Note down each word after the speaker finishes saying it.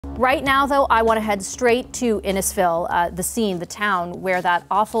Right now, though, I want to head straight to Innisfil, the scene, the town where that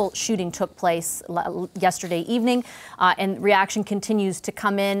awful shooting took place yesterday evening, and reaction continues to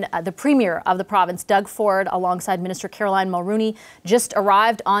come in. The Premier of the province, Doug Ford, alongside Minister Caroline Mulroney, just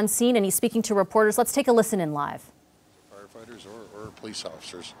arrived on scene, and he's speaking to reporters. Let's take a listen in live. Firefighters or police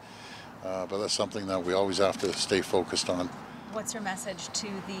officers, but that's something that we always have to stay focused on. What's your message to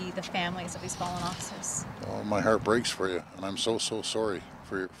the families of these fallen officers? Well, my heart breaks for you, and I'm so sorry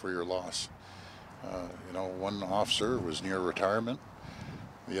for your loss. You know, one officer was near retirement.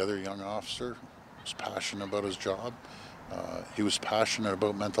 The other young officer was passionate about his job. He was passionate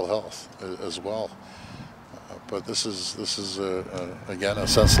about mental health as well. But this is again a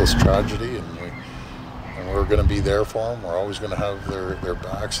senseless tragedy, and we're going to be there for them. We're always going to have their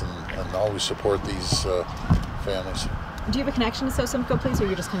backs and always support these families. Do you have a connection to South Simcoe Police, or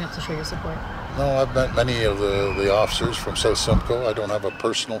you're just coming up to show your support? No, I've met many of the officers from South Simcoe. I don't have a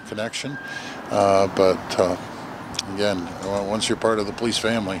personal connection, but again, once you're part of the police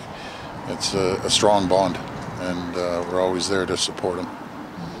family, it's a strong bond, and we're always there to support them.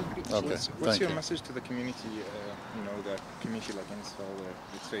 Okay, what's your message to the community? You know, the community like Innisfil,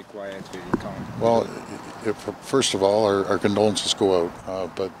 it's very quiet, very calm. Well, first of all, our condolences go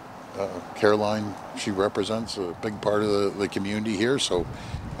out, but Caroline, she represents a big part of the community here, so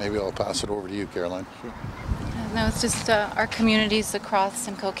maybe I'll pass it over to you, Caroline. Sure. No, it's just our communities across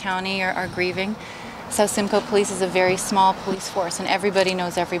Simcoe County are grieving. South Simcoe Police is a very small police force, and everybody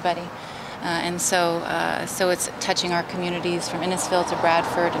knows everybody. And so it's touching our communities from Innisfil to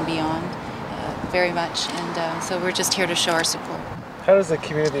Bradford and beyond very much. And so we're just here to show our support. How does the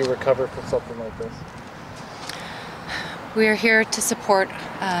community recover from something like this? We are here to support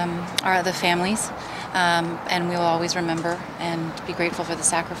the families, and we will always remember and be grateful for the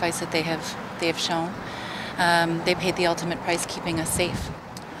sacrifice that they have shown. They paid the ultimate price keeping us safe,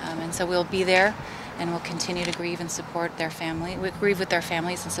 and so we'll be there, and we'll continue to grieve and support their family. We grieve with their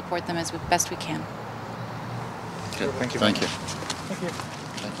families and support them as best we can. Okay, thank you. Thank you.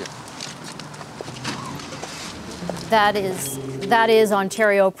 Thank That you. is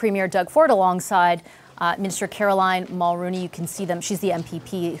Ontario Premier Doug Ford alongside Minister Caroline Mulroney. You can see them. She's the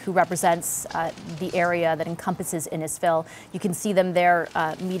MPP who represents the area that encompasses Innisfil. You can see them there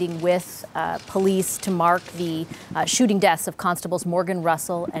meeting with police to mark the shooting deaths of Constables Morgan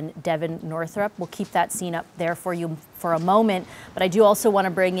Russell and Devin Northrup. We'll keep that scene up there for you for a moment. But I do also want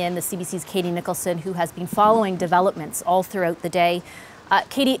to bring in the CBC's Katie Nicholson, who has been following developments all throughout the day.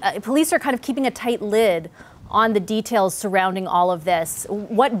 Katie, police are kind of keeping a tight lid on the details surrounding all of this.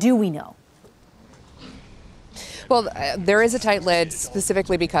 What do we know? Well, there is a tight lid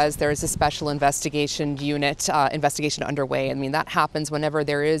specifically because there is a special investigation unit investigation underway. I mean, that happens whenever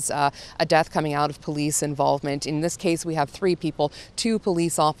there is a death coming out of police involvement. In this case, we have 3 people, 2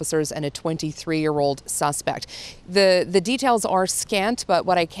 police officers and a 23-year-old suspect. The details are scant, but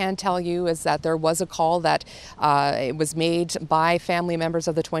what I can tell you is that there was a call that it was made by family members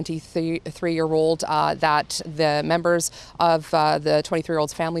of the 23-year-old that the members of the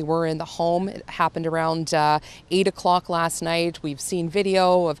 23-year-old's family were in the home. It happened around 8 o'clock last night. We've seen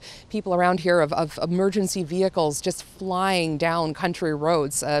video of people around here of emergency vehicles just flying down country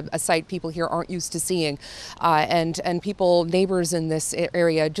roads, a sight people here aren't used to seeing. And people, neighbors in this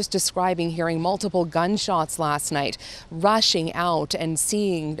area, just describing hearing multiple gunshots last night, rushing out and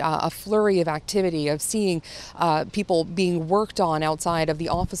seeing a flurry of activity, of seeing people being worked on outside, of the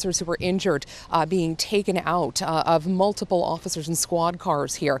officers who were injured being taken out, of multiple officers and squad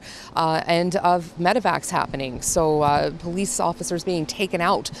cars here, and of medevacs happening. So police officers being taken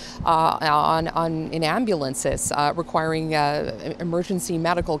out in ambulances requiring emergency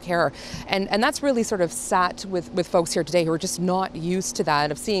medical care. And that's really sort of sat with folks here today who are just not used to that,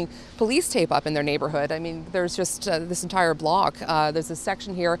 of seeing police tape up in their neighborhood. I mean, there's just this entire block. There's a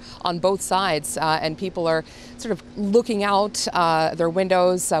section here on both sides, and people are sort of looking out their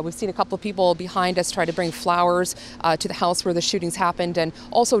windows. We've seen a couple of people behind us try to bring flowers to the house where the shootings happened, and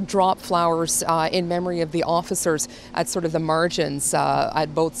also drop flowers in memory of the officers at sort of the margins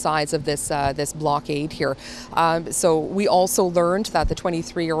at both sides of this blockade here. So we also learned that the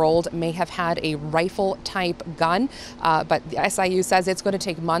 23-year-old may have had a rifle-type gun, but the SIU says it's going to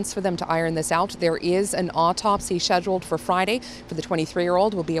take months for them to iron this out. There is an autopsy scheduled for Friday for the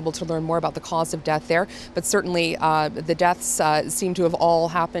 23-year-old. We'll be able to learn more about the cause of death there, but certainly the deaths seem to have all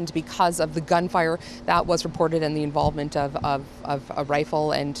happened because of the gunfire that was reported and the involvement of a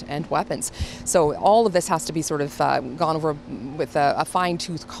rifle and weapons. So all of this has to be sort of gone over with a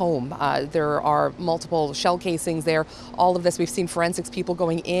fine-tooth comb. There are multiple shell casings there. All of this, we've seen forensics people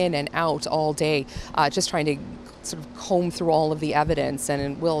going in and out all day, just trying to sort of comb through all of the evidence, and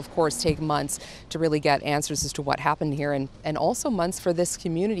it will, of course, take months to really get answers as to what happened here, and also months for this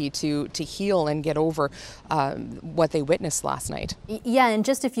community to heal and get over what they witnessed last night. Yeah, and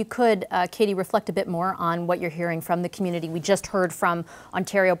just if you could, Katie, reflect a bit more on what you're hearing from the community. We just heard from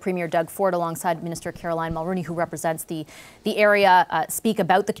Ontario Premier Doug Ford alongside Minister Caroline Mulroney, who represents the area, speak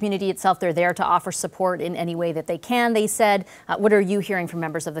about the community itself. They're there to offer support in any way that they can, they said. What are you hearing from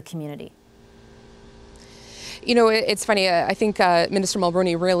members of the community? You know, it's funny. I think Minister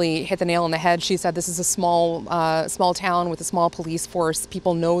Mulroney really hit the nail on the head. She said this is a small town with a small police force.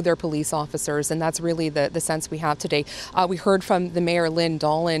 People know their police officers, and that's really the sense we have today. We heard from the Mayor, Lynn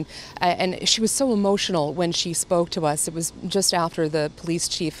Dolan, and she was so emotional when she spoke to us. It was just after the police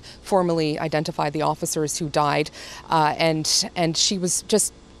chief formally identified the officers who died, and she was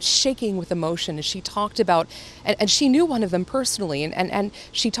just shaking with emotion as she talked about, and she knew one of them personally, and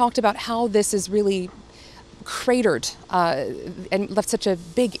she talked about how this is really cratered and left such a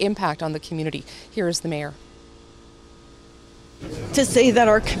big impact on the community. Here is the mayor. To say that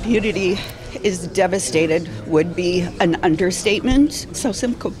our community is devastated would be an understatement. South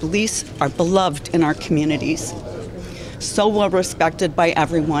Simcoe Police are beloved in our communities, so well respected by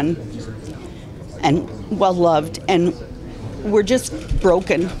everyone and well loved, and we're just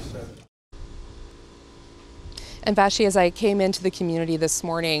broken. And Vashi, as I came into the community this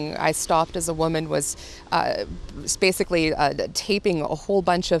morning, I stopped as a woman was basically taping a whole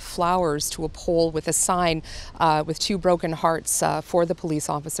bunch of flowers to a pole with a sign with two broken hearts for the police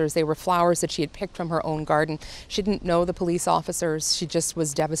officers. They were flowers that she had picked from her own garden. She didn't know the police officers. She just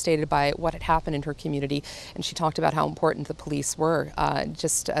was devastated by what had happened in her community. And she talked about how important the police were,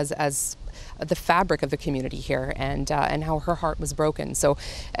 just as the fabric of the community here, and how her heart was broken. So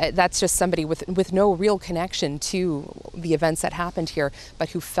that's just somebody with no real connection to the events that happened here, but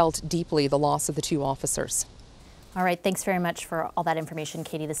who felt deeply the loss of the two officers. All right, thanks very much for all that information,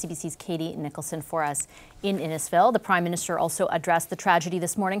 Katie. The CBC's Katie Nicholson for us in Innisfil. The Prime Minister also addressed the tragedy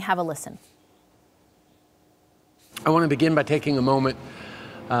this morning. Have a listen. I want to begin by taking a moment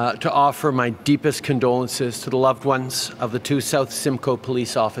to offer my deepest condolences to the loved ones of the two South Simcoe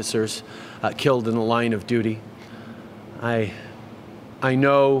police officers killed in the line of duty. I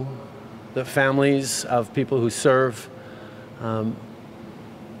know the families of people who serve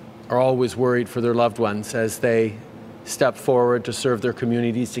are always worried for their loved ones as they step forward to serve their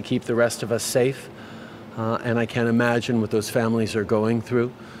communities, to keep the rest of us safe. And I can't imagine what those families are going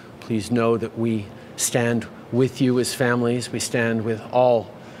through. Please know that we stand with you as families. We stand with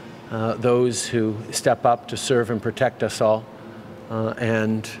all those who step up to serve and protect us all.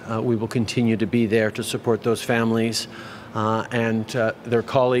 And we will continue to be there to support those families and their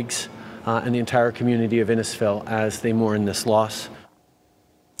colleagues and the entire community of Innisfil as they mourn this loss.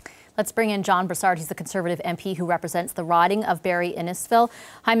 Let's bring in John Brassard. He's the Conservative MP who represents the riding of Barrie Innisfil.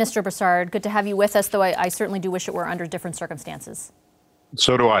 Hi, Mr. Brassard. Good to have you with us, though I certainly do wish it were under different circumstances.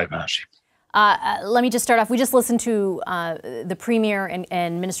 So do I, Vashi. Let me just start off. We just listened to the Premier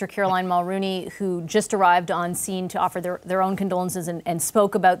and Minister Caroline Mulroney, who just arrived on scene to offer their own condolences and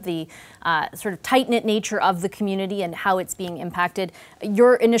spoke about the sort of tight-knit nature of the community and how it's being impacted.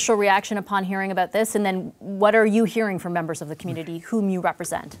 Your initial reaction upon hearing about this, and then what are you hearing from members of the community whom you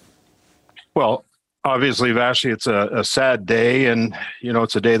represent? Well, obviously, Vashi, it's a sad day, and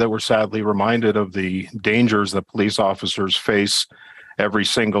it's a day that we're sadly reminded of the dangers that police officers face every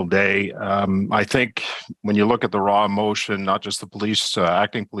single day. I think when you look at the raw emotion, not just the police,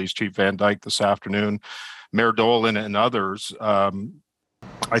 acting police chief Van Dyke this afternoon, Mayor Dolan and others, I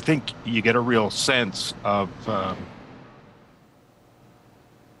think you get a real sense of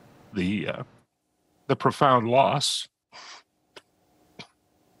the profound loss.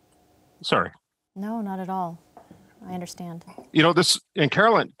 Sorry. No, not at all. I understand. And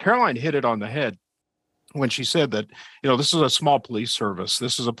Caroline hit it on the head when she said that, this is a small police service.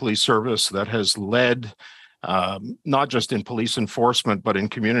 This is a police service that has led not just in police enforcement, but in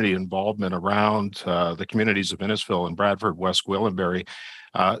community involvement around the communities of Innisfil and Bradford, West Gwillimbury.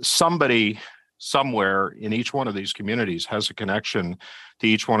 Somebody somewhere in each one of these communities has a connection to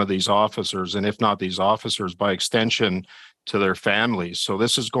each one of these officers, and if not these officers, by extension, to their families. So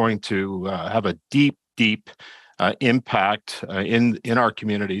this is going to have a deep impact in our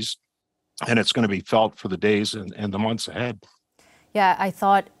communities, and it's going to be felt for the days and the months ahead. Yeah, I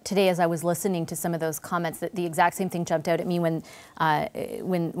thought today as I was listening to some of those comments that the exact same thing jumped out at me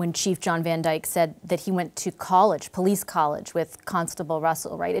when Chief John Van Dyke said that he went to college, police college, with Constable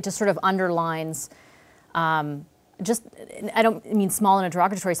Russell, right? It just sort of underlines I don't mean small in a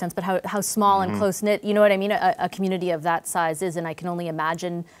derogatory sense, but how small and close-knit, you know what I mean, a community of that size is. And I can only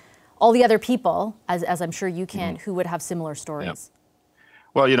imagine all the other people, as I'm sure you can, who would have similar stories.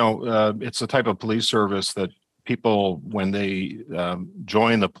 Well, you know, it's the type of police service that people, when they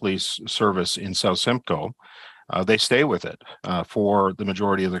join the police service in South Simcoe, they stay with it for the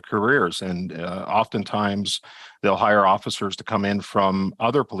majority of their careers. And oftentimes they'll hire officers to come in from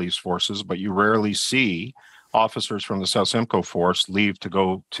other police forces, but you rarely see officers from the South Simcoe force leave to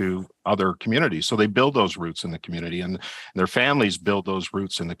go to other communities. So they build those roots in the community, and their families build those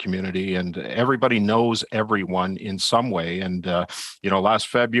roots in the community, and everybody knows everyone in some way. And, you know, last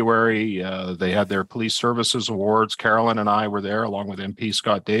February, they had their police services awards. Carolyn and I were there along with MP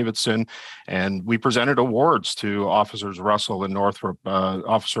Scott Davidson, and we presented awards to Officers Russell and Northrop.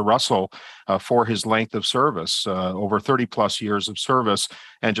 Officer Russell for his length of service, over 30 plus years of service,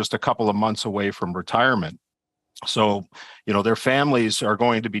 and just a couple of months away from retirement. So, you know, their families are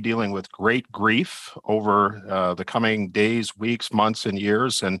going to be dealing with great grief over the coming days, weeks, months, and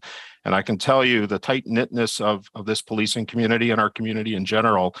years. And I can tell you the tight-knitness of this policing community and our community in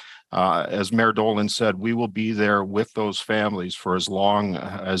general, as Mayor Dolan said, we will be there with those families for as long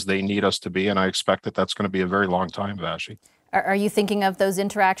as they need us to be. And I expect that that's going to be a very long time, Vashi. Are you thinking of those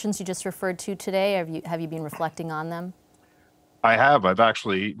interactions you just referred to today? Have you been reflecting on them? I have. I've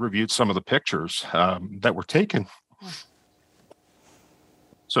actually reviewed some of the pictures that were taken.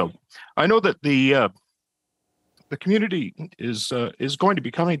 So I know that the community is going to be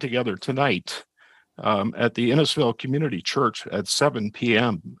coming together tonight at the Innisfil Community Church at 7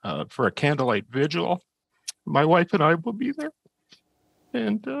 p.m. For a candlelight vigil. My wife and I will be there,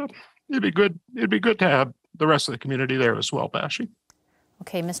 and it'd be good. It'd be good to have the rest of the community there as well, Bashi.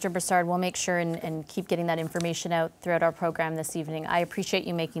 Okay, Mr. Brassard, we'll make sure and keep getting that information out throughout our program this evening. I appreciate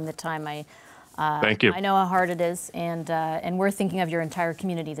you making the time. Thank you. I know how hard it is, and we're thinking of your entire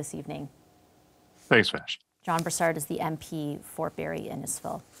community this evening. Thanks, Vash. John Brassard is the MP for Barrie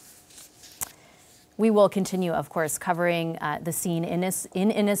Innisfil. We will continue, of course, covering the scene in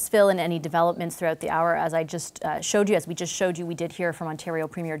Innisfil and any developments throughout the hour. As I just showed you, as we just showed you, we did hear from Ontario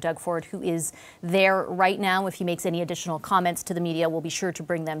Premier Doug Ford, who is there right now. If he makes any additional comments to the media, we'll be sure to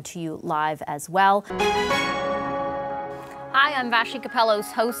bring them to you live as well. Hi, I'm Vashi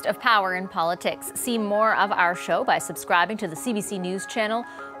Capellos, host of Power in Politics. See more of our show by subscribing to the CBC News channel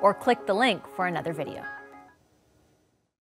or click the link for another video.